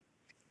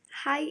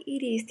Hi,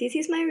 it is. This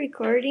is my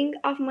recording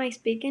of my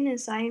speaking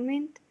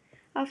assignment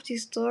of the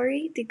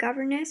story, The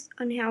Governess,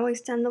 on how I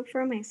stand up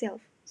for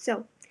myself.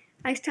 So,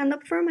 I stand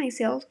up for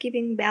myself,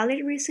 giving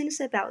valid reasons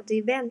about the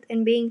event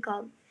and being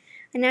calm.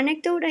 An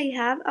anecdote I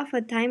have of a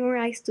time where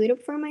I stood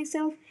up for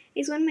myself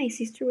is when my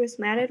sister was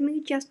mad at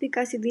me just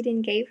because I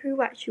didn't give her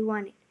what she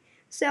wanted.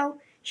 So,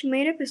 she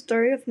made up a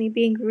story of me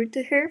being rude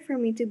to her for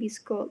me to be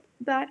scolded.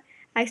 But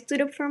I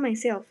stood up for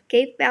myself,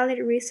 gave valid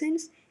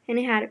reasons, and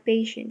had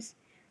patience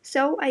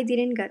so I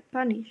didn't get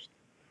punished.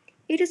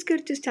 It is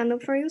good to stand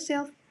up for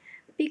yourself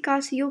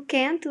because you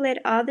can't let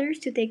others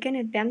to take an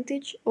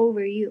advantage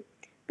over you.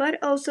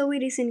 But also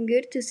it isn't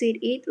good to sit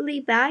idly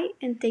by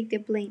and take the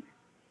blame.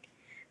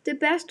 The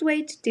best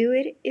way to do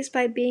it is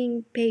by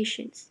being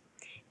patient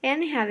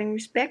and having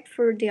respect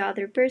for the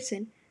other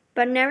person,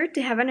 but never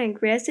to have an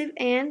aggressive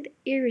and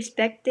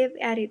irrespective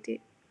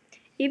attitude.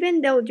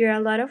 Even though there are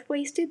a lot of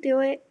ways to do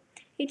it,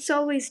 it's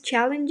always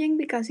challenging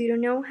because you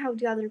don't know how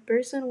the other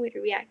person will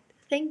react.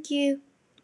 Thank you.